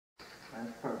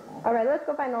That's purple. All right, let's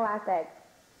go find the last egg.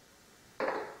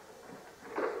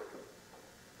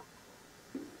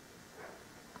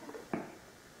 Yeah,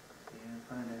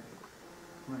 find it.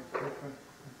 Come on, come on.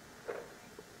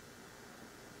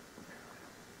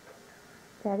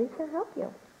 Daddy's gonna help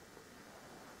you.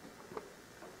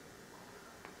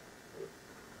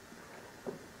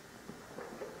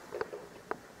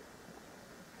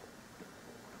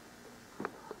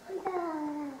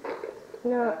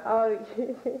 No, oh,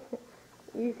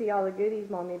 you see all the goodies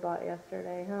Mommy bought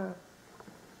yesterday, huh?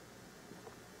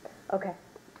 Okay.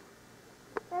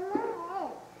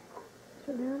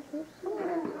 So now here's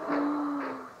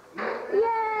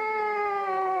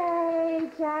Yay!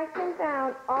 Jackson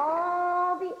found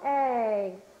all the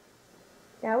eggs.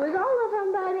 That was all of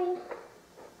them, buddy.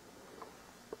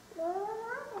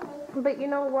 But you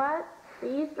know what?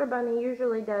 The Easter Bunny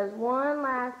usually does one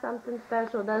last something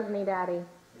special, doesn't he, Daddy?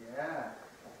 Yeah.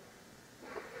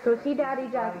 Go see Daddy,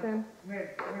 Jackson. Come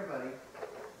here, buddy.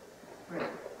 Come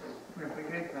here, put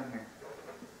your eggs down here.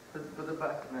 Put the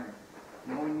basket in there.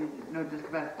 You know what we need to do? No, just the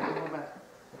basket, one more basket.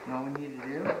 You know what we need to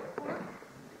do?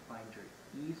 Find your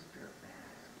Easter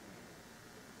basket.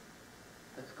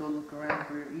 Let's go look around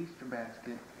for your Easter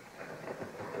basket.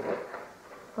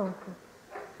 Okay.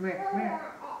 Come here, come here.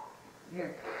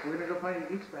 Here, we're gonna go find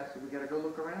your Easter basket. We gotta go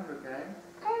look around, okay?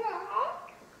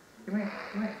 Come here,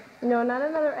 come here. No, not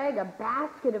another egg, a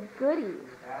basket of goodies.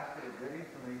 Basket of goodies,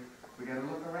 we gotta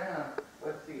look around.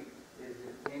 Let's see, is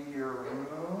it in your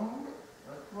room?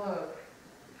 Let's look.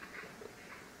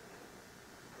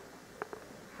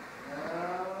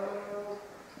 No.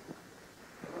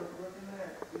 Look in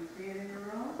there. Do you see it in your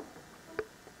room?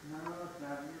 No, it's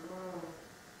not in your room.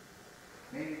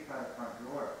 Maybe it's by the front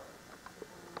door.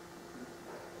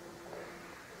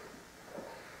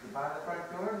 By the front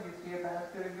door? Do you see a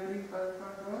basket of goodies by the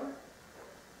front door?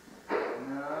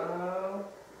 No.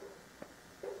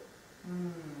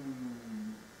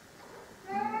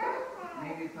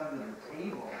 Maybe it's under the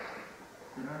table.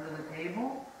 Is it under the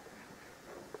table?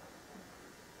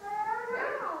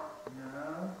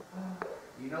 No.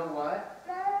 You know what?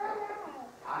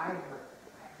 I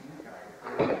think I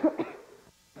heard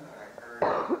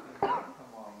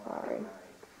come on. Sorry.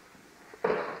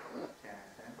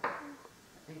 Jackson. I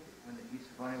think when the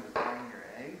Easter Bunny was laying your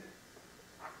eggs,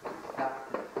 he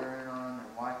stopped to turn on and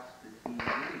watch the TV.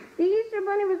 The Easter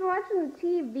Bunny was watching the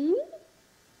TV?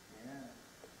 Yeah.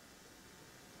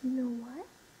 You know what?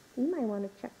 You might want to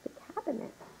check the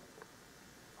cabinet.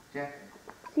 Jackson,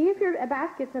 See if your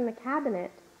basket's in the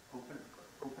cabinet. open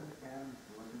the cabinet.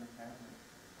 Look in the cabinet.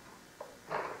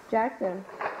 Jackson,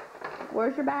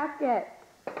 where's your basket?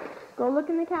 Go look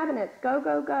in the cabinets. Go,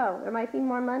 go, go. There might be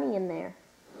more money in there.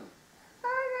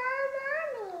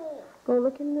 Go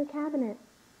look in the cabinet.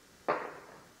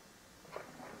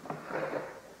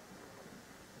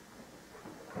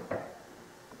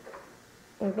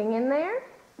 Anything in there?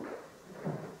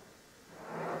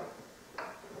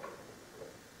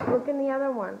 Look in the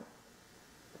other one.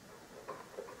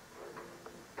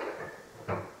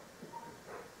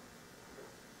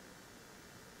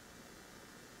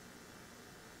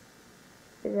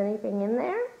 Is anything in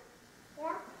there?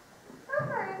 Yeah. Oh,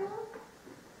 honey.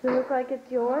 Does it look like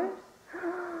it's yours? Wow.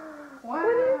 What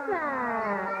is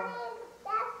that? Honey,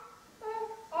 that's his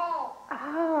egg.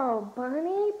 Oh,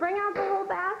 Bunny, bring out the whole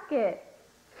basket.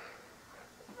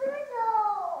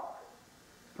 Pluto.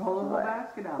 Pull the whole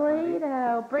basket out, buddy.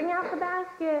 Play-Doh, bring out the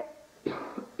basket.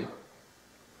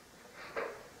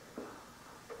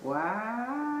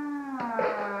 Wow,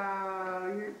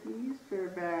 your Easter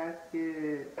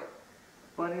basket.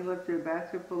 Bunny left your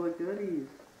basket full of goodies.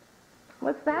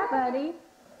 What's that, buddy?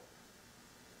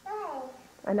 Egg.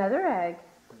 Another egg.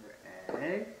 Another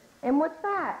egg? And what's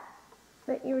that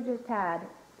you just had?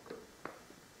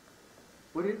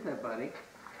 What is that, buddy?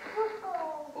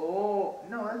 Football. Oh,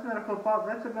 no, that's not a football.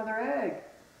 That's another egg.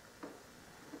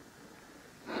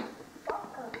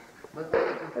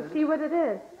 Let's see what it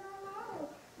is.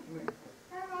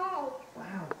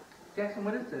 Wow. Jackson,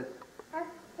 what is this? That's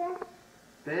just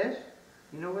Fish?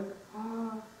 You know what?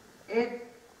 Oh, it's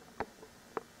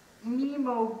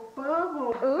Nemo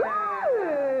Bubble Ooh.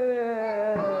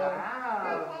 Bath.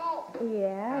 Wow.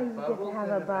 Yeah, you get to have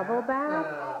a bubble bath.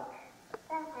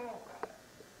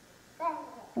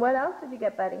 What else did you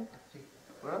get, buddy?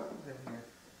 What else is in here?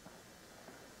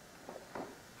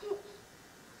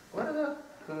 What are those?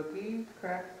 Cookies?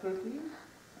 Cracked cookies?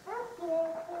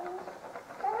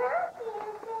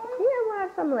 Yeah, we'll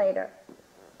have some later.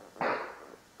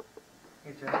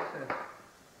 Hey, Jackson.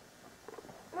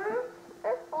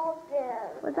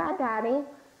 What's that, Daddy?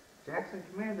 Jackson,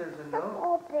 come here. There's a note.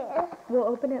 Open. We'll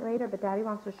open it later, but Daddy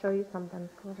wants to show you something.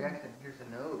 Go ahead. Jackson, here's a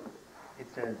note. It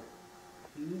says,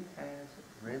 "He has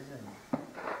risen."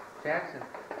 Jackson,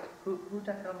 who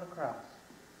died on the cross?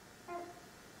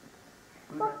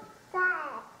 Who died,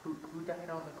 Dad. who died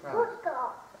on the cross?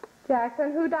 Football.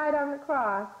 Jackson, who died on the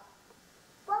cross?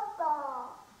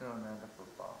 Football. No, not the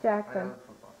football. Jackson. I know the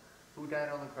football. Who died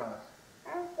on the cross?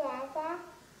 I'm Dada.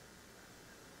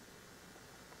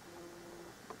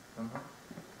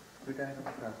 Who died on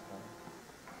the cross?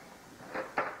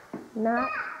 Not.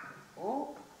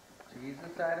 Oh, Jesus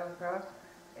died on the cross,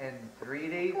 and 3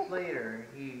 days later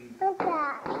he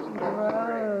Pizza.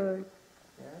 Gross.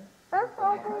 yeah. Let's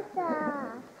open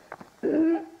pizza.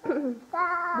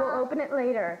 We'll open it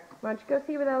later. Why don't you go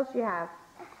see what else you have?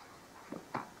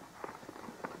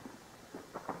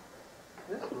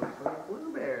 This looks like a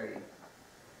blueberry.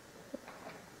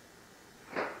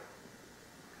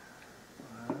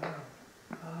 Wow.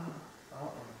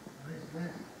 Uh-oh. What is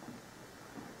this?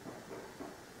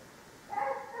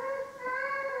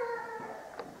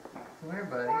 Come here,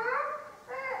 buddy.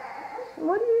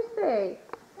 What do you say?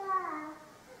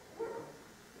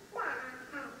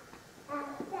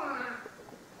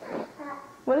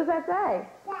 What does that say?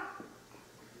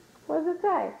 What does it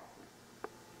say?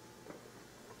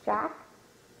 Jack?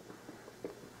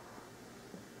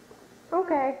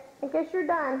 Okay, I guess you're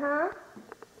done, huh?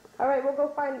 All right, we'll go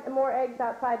find more eggs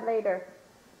outside later.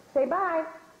 Say bye.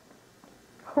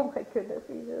 Oh my goodness,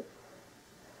 he just...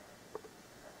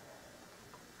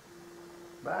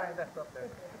 Bye. That's up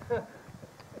there.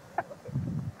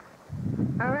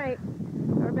 All right,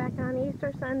 we're back on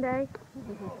Easter Sunday,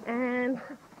 and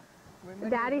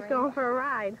Daddy's going for a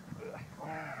ride.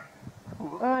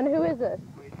 On who is this?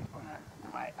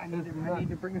 I need to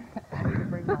bring my.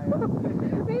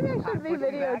 Maybe I shouldn't be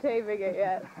videotaping it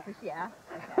yet. Yeah.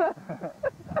 But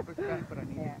I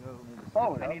need to go.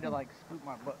 Oh, I need to like scoot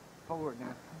my butt forward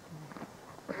now.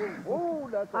 Oh,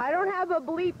 that's I don't have a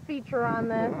bleep feature on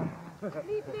this.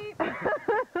 bleep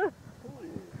bleep.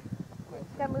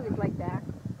 Got movies like that.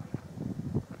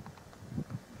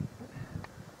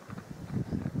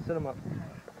 Sit him up.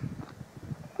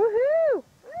 Woohoo!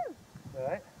 All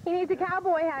right. He needs a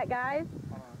cowboy hat, guys.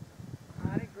 I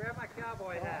didn't grab my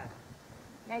cowboy hat.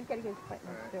 Now you gotta get his foot in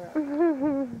the stirrup.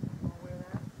 Wear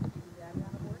that.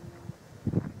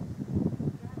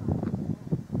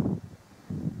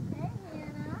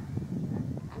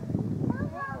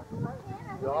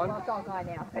 It's all gone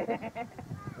now.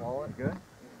 Wallet, good.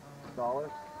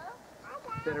 Dollars.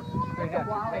 Better Take straight the out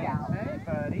your wallet pants. out. Hey,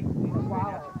 buddy. You need to straighten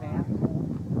out your pants. You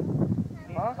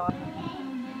need to talk.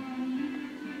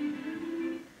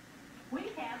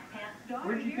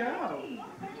 Where'd you go?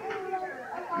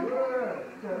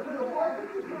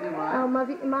 Oh,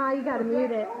 Ma, you gotta mute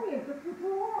it.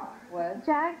 What?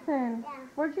 Jackson,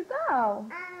 where'd you go?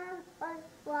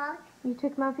 Walk. You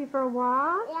took Muffy for a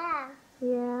walk? Yeah.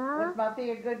 Yeah. Was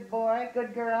Muffy a good boy,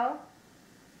 good girl?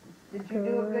 Did you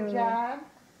do a good Good. job?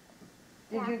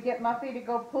 Did you get Muffy to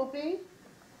go poopy?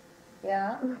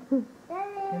 Yeah?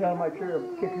 Get out of my chair,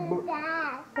 kick your boot.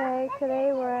 Okay,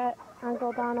 today we're at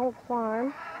Uncle Donald's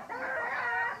farm.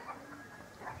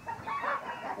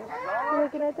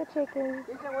 Looking at the chickens.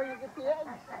 This is where you get the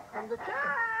eggs from the chicken.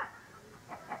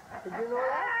 Did you know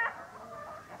that?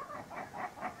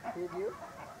 Did you?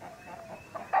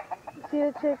 See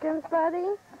the chickens,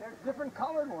 buddy? There's different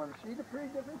colored ones. See the three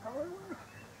different colored ones?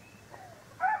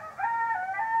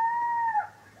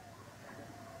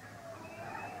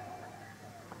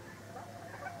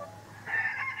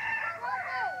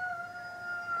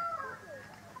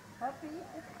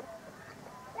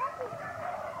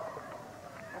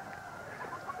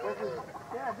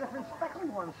 Yeah, different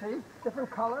speckled ones, see?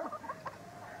 Different color.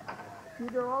 See,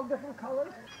 they're all different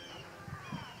colors.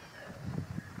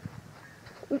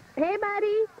 Hey,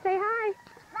 buddy. Say hi.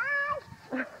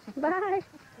 Bye. Bye.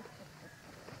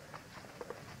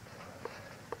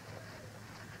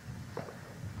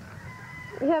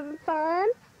 You having fun?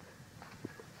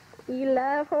 You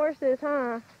love horses,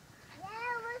 huh?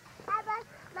 How about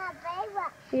my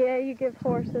favorite? Yeah, you give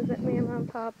horses at Mama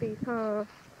Poppy's, huh?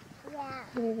 Yeah.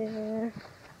 Yeah.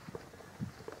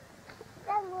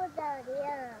 That was the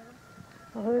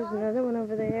Oh, there's another one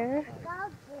over there.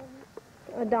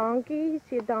 golden. A donkey. You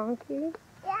see a donkey?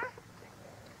 Yeah.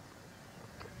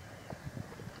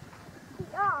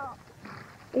 Oh,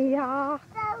 Yeah.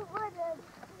 that was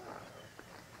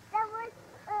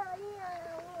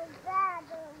bad.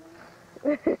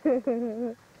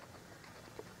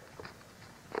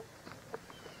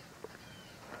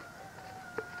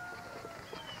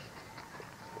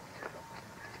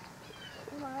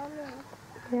 Mommy,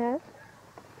 Yes?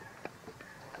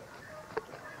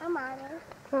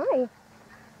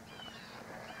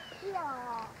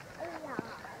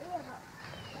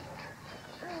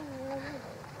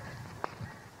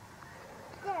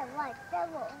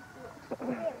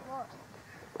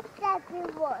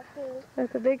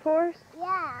 That's a big horse?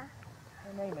 Yeah.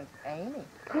 Her name is Amy.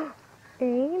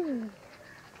 Amy.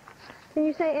 Can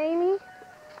you say Amy?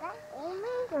 That's Amy.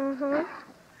 Uh-huh.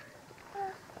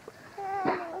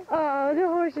 Mommy. Oh, the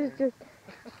horse is just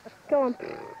going.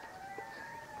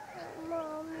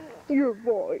 Mommy. You're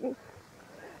fine.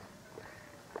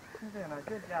 You're doing a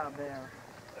good job there.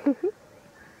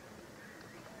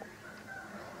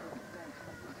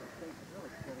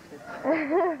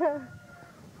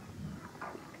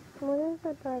 What is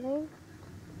it, buddy?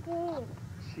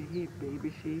 Sheep. Sheep,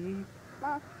 baby sheep.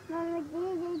 Mama,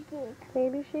 did.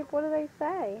 Baby sheep, what do they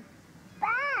say?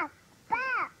 Bap.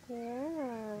 Bap. Yeah.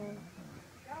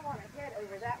 I want to head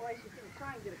over that way so you can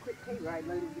try and get a quick hay ride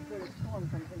later before the storm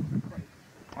comes into place.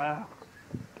 Wow.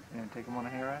 You gonna take him on a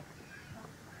hayride?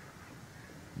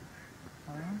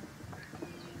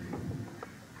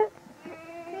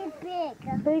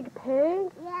 Big. Big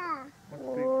pig? Yeah. What's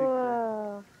big pig?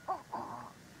 Whoa.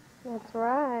 That's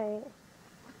right.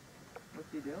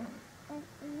 What's he doing?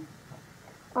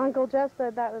 Uncle Jeff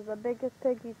said that was the biggest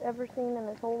pig he's ever seen in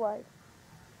his whole life.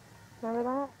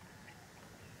 Remember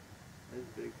That's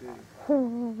big pig.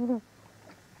 that?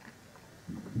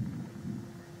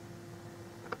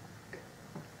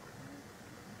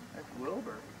 That's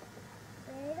Wilbur.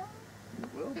 Little.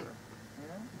 Wilbur.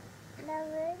 The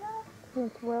little.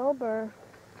 It's Wilbur.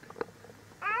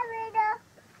 A little.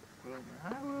 Wilbur.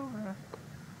 Hi, Wilbur.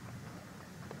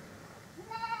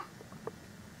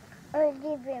 Oh,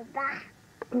 give it back.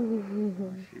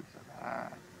 Sheep so high.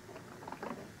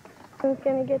 Who's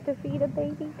gonna get to feed a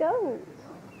baby goat?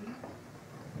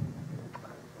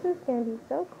 This is gonna be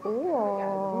so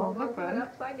cool. Look, buddy.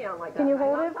 Upside down like Can that. you Hang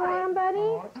hold on it for tight. him, buddy?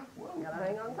 Oh, You gotta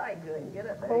hang on tight to it and get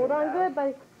it there. Hold you on go. good,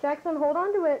 buddy. Jackson, hold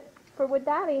on to it for with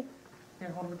Daddy. here,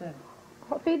 hold it with Daddy.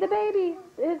 Feed the baby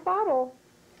his bottle.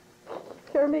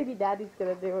 Or maybe Daddy's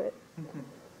gonna do it.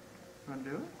 Wanna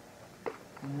do it?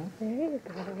 There you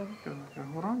go. Go,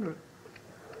 hold on to it.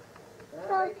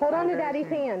 Hold on to Daddy's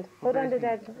hand. Hold on to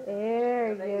Daddy's.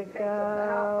 There They you take them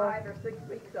about go. 5 or 6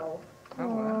 weeks old. Oh,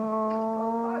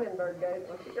 wow. Aww. Ogdenburg goat.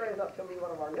 When she grows up, she'll be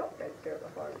one of our milk goats here at the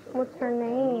farm. She'll be What's her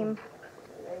name?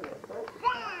 Her name is Flint.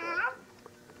 Dad.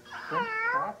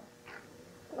 Stop.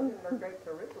 Ogdenburg goats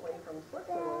are originally from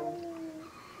Switzerland.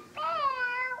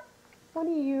 What are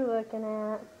you looking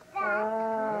at?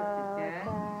 Oh, Yeah.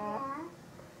 cat.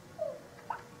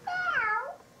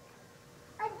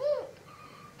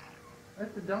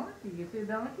 That's the donkey. You see a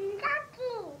donkey?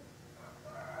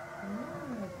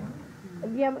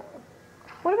 Yeah. but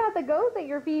What about the goat that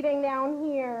you're feeding down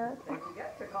here? And you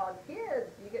get to call kids.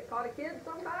 You get called a kid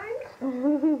sometimes? That's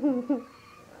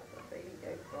what baby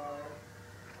goats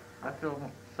are. I feel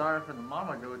sorry for the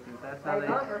mama goats. That's how They they.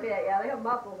 bump her head. Yeah, they have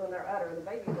muscles in their udder. The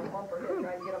babies will bump her head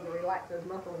trying to get them to relax those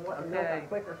muscles and let them milk Okay. out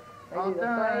quicker. They All do the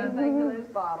done. same thing to those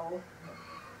bottles.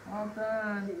 All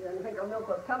done. She didn't think her milk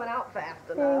was coming out fast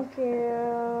enough. Thank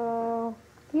you.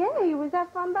 Yay, was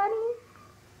that fun, buddy?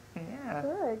 Yeah.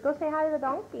 Good. Go say hi to the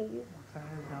donkeys. Sorry,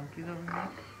 the donkeys over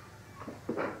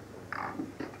here.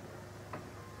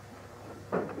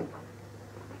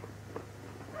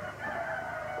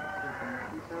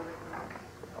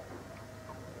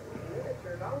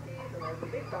 Miniature donkeys, and there's a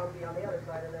big donkey on the other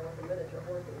side, and there was the miniature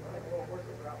horses. I think the little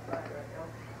horses are outside right now.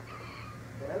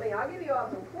 I mean, I'll give you all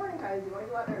some corn cones. You want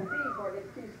to go out there and feed before it gets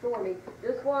too stormy.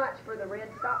 Just watch for the red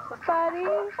stop sign. Buddy.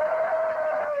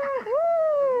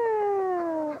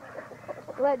 Woo.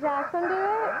 Let Jackson do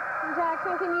it.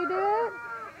 Jackson, can you do it?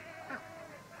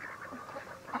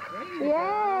 Yay!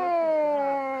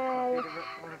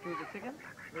 Want to feed the chicken?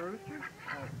 The roosters?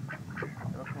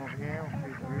 We'll come over here. We'll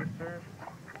feed the roosters.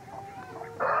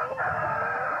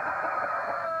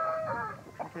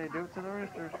 Okay, do it to the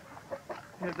roosters.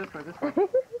 Here, this way, this way.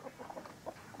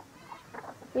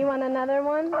 You want another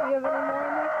one? You have any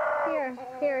more?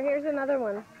 Here's another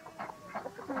one.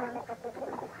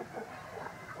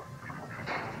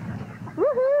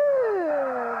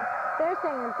 Woohoo! They're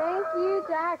saying thank you,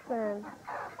 Jackson.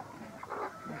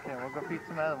 Okay, we'll go feed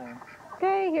some other ones.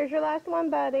 Okay, here's your last one,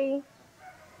 buddy.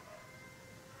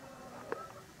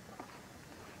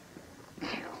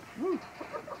 Ooh.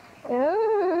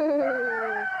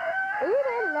 Ooh,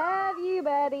 they love you,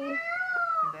 buddy. Can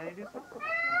Daddy do something?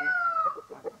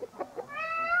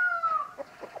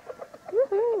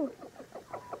 Woohoo!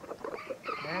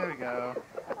 There we go.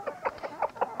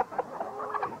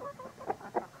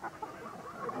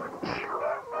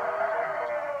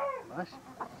 Hush.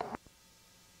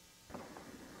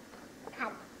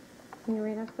 Can you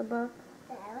read us the book?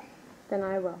 Then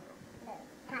I will.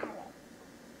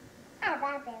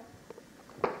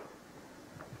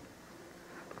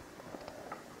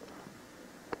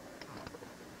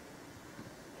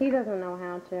 He doesn't know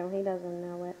how to. He doesn't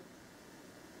know it.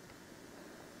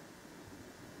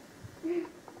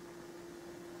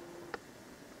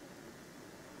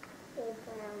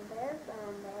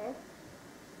 Found this.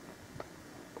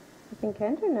 I think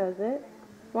Kendra knows it.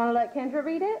 Want to let Kendra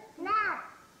read it? No.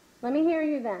 Let me hear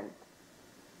you then.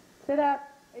 Sit up.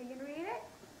 Are you gonna read it?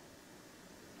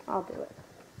 I'll do it.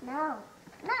 No.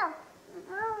 No.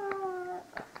 No.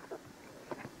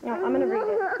 No, I'm going to read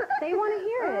it. They want to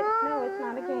hear it. No, it's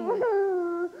not a game.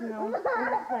 No, I'm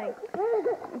not playing.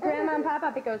 Grandma and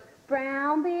Papa, it goes,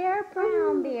 brown bear,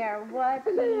 what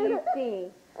do you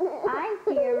see? I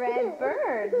see a red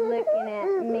bird looking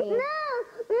at me.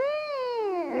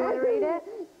 You want to read it?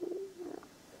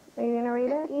 Are you going to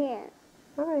read it? Yeah.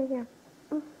 All right, here.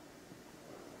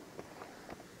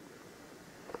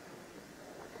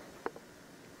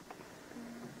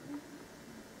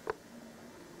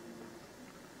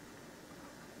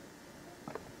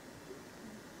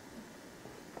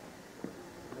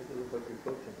 Make it look like you're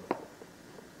coaching them.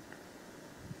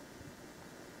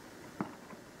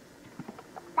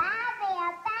 Bobby,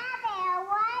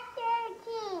 what's your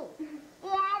key? You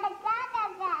had a gun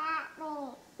at me.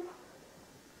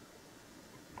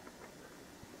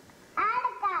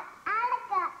 Alaka,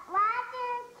 what's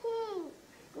your key?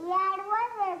 You had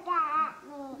one at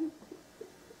me.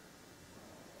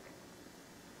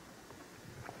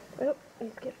 Oh, you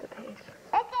skipped the page.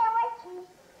 Okay, what's your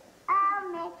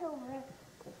make over.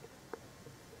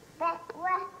 But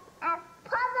what?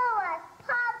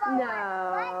 Papa No.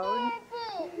 was. What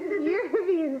do you do? You're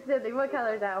being silly. What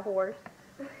color is that horse?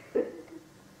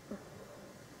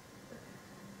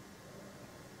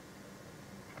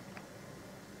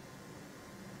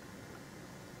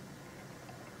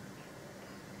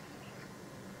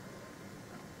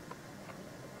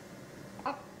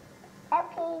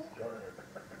 Okay.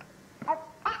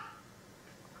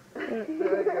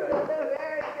 Very good.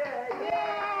 Very good.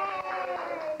 Yay!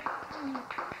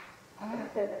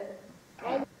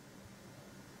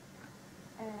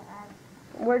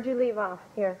 Where'd you leave off?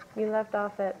 Here, you left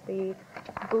off at the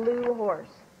blue horse.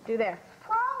 Do there.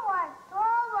 Forward,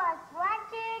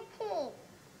 what's your key?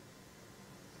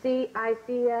 See, I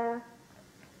see a...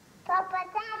 Papa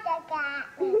Tata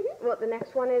got me. Well, the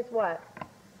next one is what?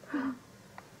 Other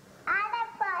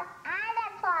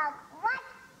what?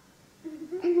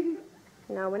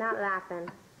 No, we're not laughing.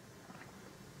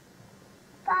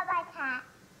 Papa Cat.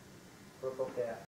 Purple cat.